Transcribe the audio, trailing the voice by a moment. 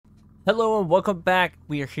Hello and welcome back.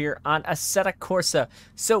 We are here on Assetto Corsa.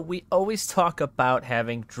 So we always talk about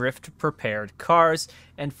having drift prepared cars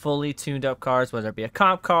and fully tuned up cars, whether it be a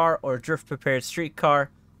comp car or a drift prepared street car.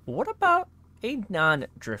 What about a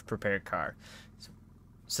non-drift prepared car?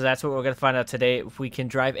 So that's what we're going to find out today. If we can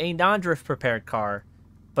drive a non-drift prepared car,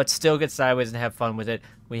 but still get sideways and have fun with it.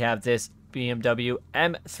 We have this BMW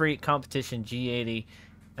M3 Competition G80,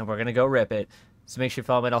 and we're going to go rip it. So make sure you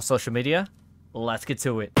follow me on all social media. Let's get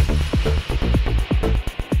to it.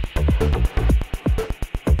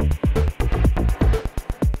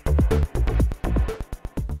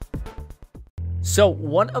 So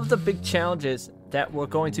one of the big challenges that we're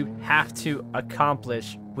going to have to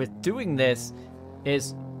accomplish with doing this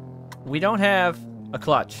is we don't have a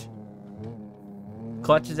clutch.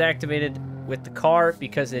 Clutch is activated with the car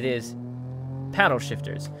because it is paddle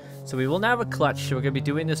shifters. So we will not have a clutch. So we're going to be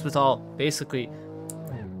doing this with all basically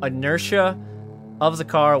inertia of the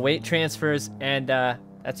car, weight transfers, and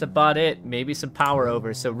that's about it. Maybe some power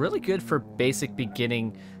over. So really good for basic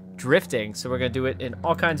beginning drifting. So we're going to do it in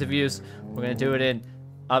all kinds of views. We're going to do it in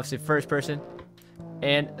obviously first person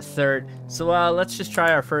and third. So let's just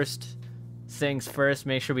try our first things first.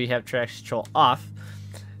 Make sure we have traction control off.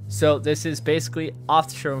 So this is basically off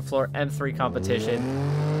the showroom floor M3 competition,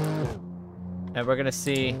 and we're going to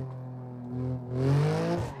see.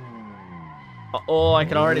 Oh, I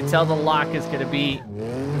can already tell the lock is going to be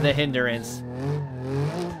the hindrance.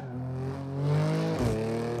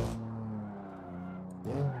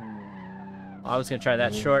 I was going to try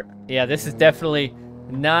that short. Yeah, this is definitely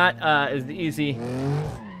not as easy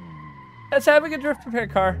as having a drift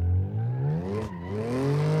prepared car.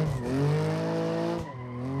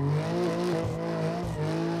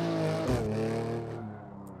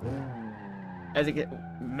 As it gets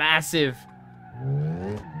massive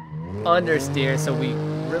understeer, so we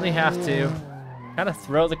really have to kind of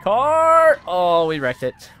throw the car. Oh, we wrecked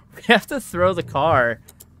it. We have to throw the car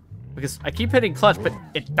because I keep hitting clutch, but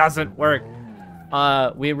it doesn't work.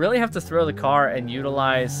 We really have to throw the car and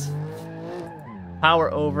utilize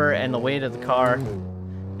power over and the weight of the car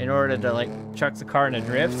in order to like chuck the car in a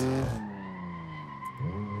drift.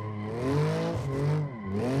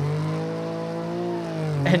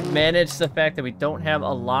 And manage the fact that we don't have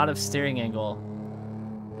a lot of steering angle.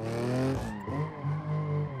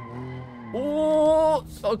 Oh,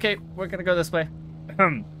 okay, we're gonna go this way.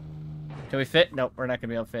 Can we fit? Nope, we're not gonna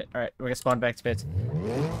be able to fit. All right, we're gonna spawn back to pits.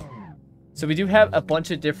 So we do have a bunch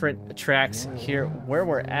of different tracks here where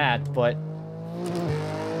we're at, but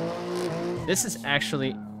this is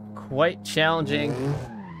actually quite challenging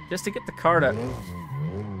just to get the car to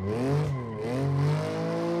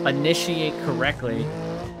initiate correctly.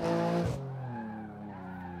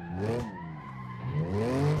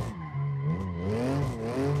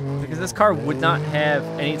 Because this car would not have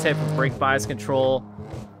any type of brake bias control.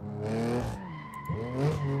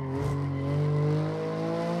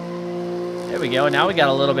 There we go. Now we got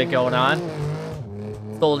a little bit going on.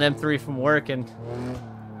 Stole an M3 from work, and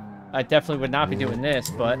I definitely would not be doing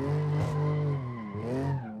this, but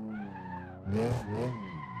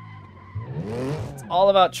it's all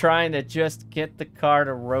about trying to just get the car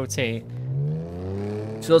to rotate.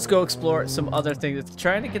 So let's go explore some other things. It's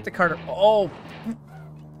trying to get the car to... Oh!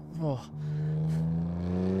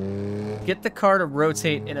 Get the car to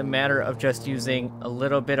rotate in a matter of just using a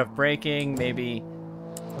little bit of braking, maybe,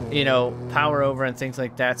 you know, power over and things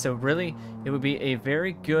like that. So really, it would be a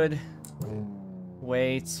very good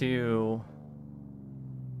way to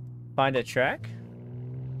find a track.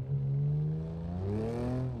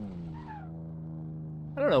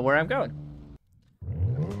 I don't know where I'm going.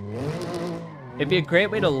 It'd be a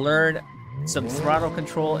great way to learn some throttle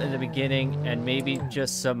control in the beginning and maybe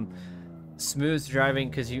just some smooth driving,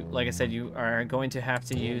 because you, like I said, you are going to have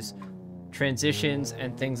to use transitions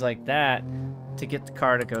and things like that to get the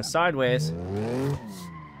car to go sideways.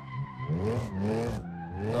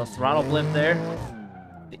 Little throttle blimp there.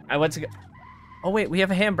 I went to go... Oh wait, we have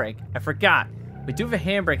a handbrake. I forgot. We do have a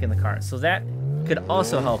handbrake in the car, so that could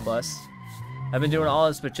also help us. I've been doing all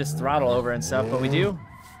this with just throttle over and stuff, but we do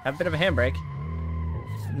have a bit of a handbrake.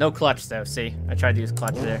 No clutch though, see? I tried to use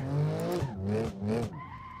clutch there.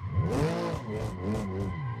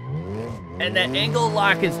 And that angle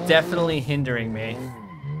lock is definitely hindering me.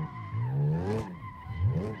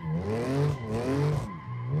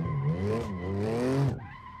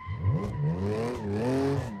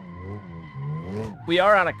 We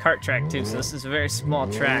are on a kart track too, so this is a very small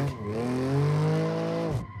track.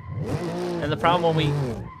 And the problem when we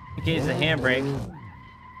engage the handbrake,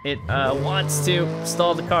 it wants to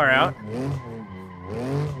stall the car out.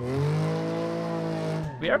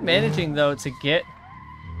 We are managing, though, to get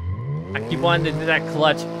I keep wanting to do that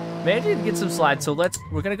clutch. Managing to get some slides, so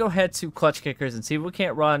we're gonna go ahead to clutch kickers and see if we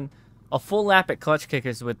can't run a full lap at clutch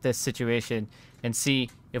kickers with this situation and see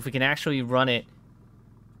if we can actually run it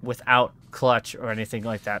without clutch or anything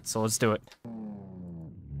like that. So let's do it.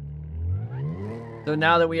 So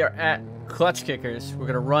now that we are at clutch kickers, we're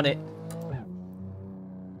gonna run it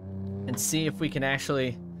and see if we can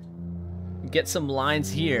actually get some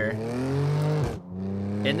lines here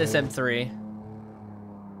in this M3.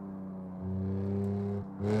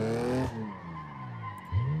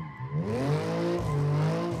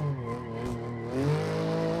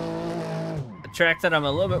 A track that I'm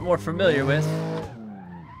a little bit more familiar with.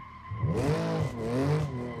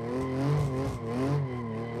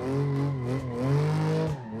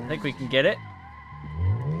 I think we can get it.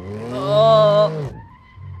 Oh!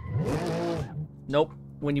 Nope.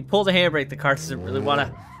 When you pull the handbrake, the car doesn't really want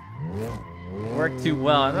to work too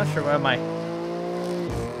well. I'm not sure why my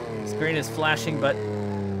screen is flashing, but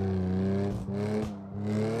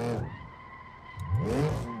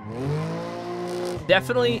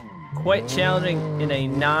definitely quite challenging in a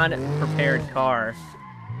non-prepared car.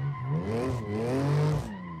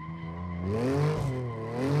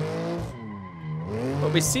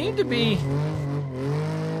 But we seem to be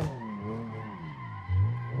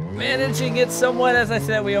managing it somewhat. As I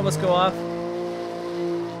said, we almost go off.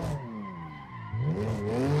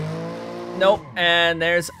 Nope, and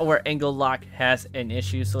there's where angle lock has an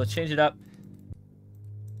issue. So let's change it up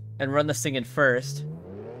and run this thing in first.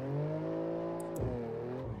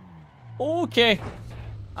 Okay.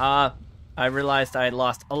 I realized I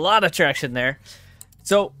lost a lot of traction there.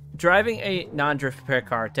 So driving a non-drift prepared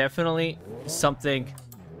car, definitely something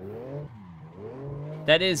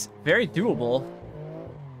that is very doable.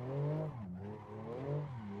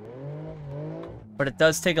 But it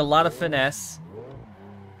does take a lot of finesse,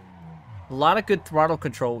 a lot of good throttle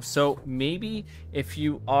control. So maybe if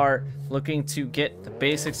you are looking to get the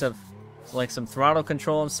basics of like some throttle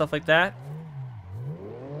control and stuff like that,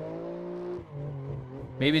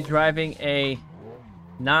 maybe driving a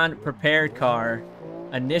non-prepared car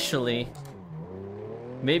initially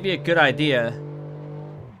may be a good idea.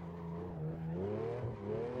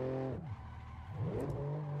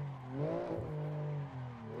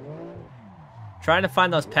 Trying to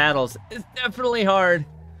find those paddles is definitely hard.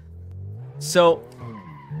 So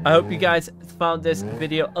I hope you guys found this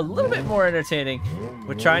video a little bit more entertaining.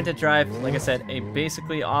 We're trying to drive, like I said, a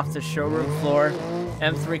basically off the showroom floor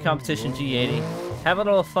M3 Competition G80. Having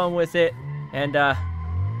a little fun with it, and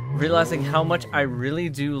realizing how much I really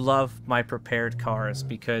do love my prepared cars,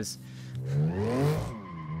 because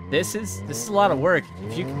this is a lot of work.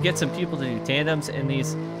 If you can get some people to do tandems in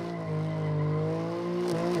these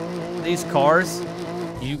cars,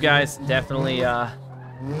 you guys definitely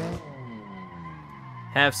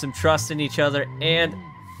have some trust in each other and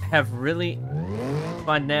have really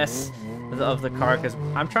finesse of the car, because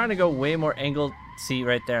I'm trying to go way more angle. See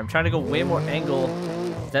right there, I'm trying to go way more angle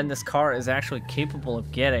than this car is actually capable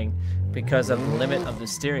of getting because of the limit of the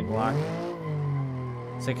steering lock.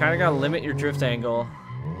 So you kind of gotta limit your drift angle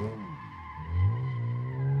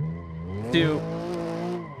to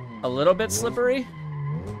a little bit slippery.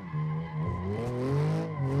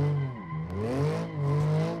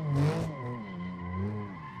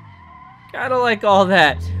 Kind of like all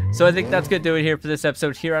that. So I think that's gonna do it here for this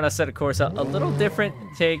episode here on Assetto Corsa. A little different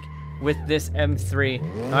take with this M3.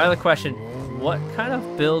 Now I have a question. What kind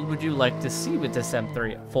of build would you like to see with this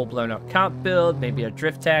M3? A full-blown out comp build, maybe a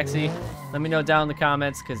drift taxi? Let me know down in the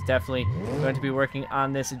comments, because definitely going to be working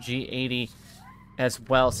on this G80 as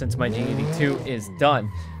well, since my G82 is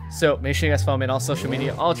done. So make sure you guys follow me on all social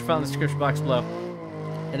media. All you found in the description box below.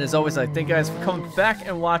 And as always, I thank you guys for coming back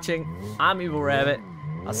and watching. I'm EvlRabbit.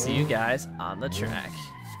 I'll see you guys on the track.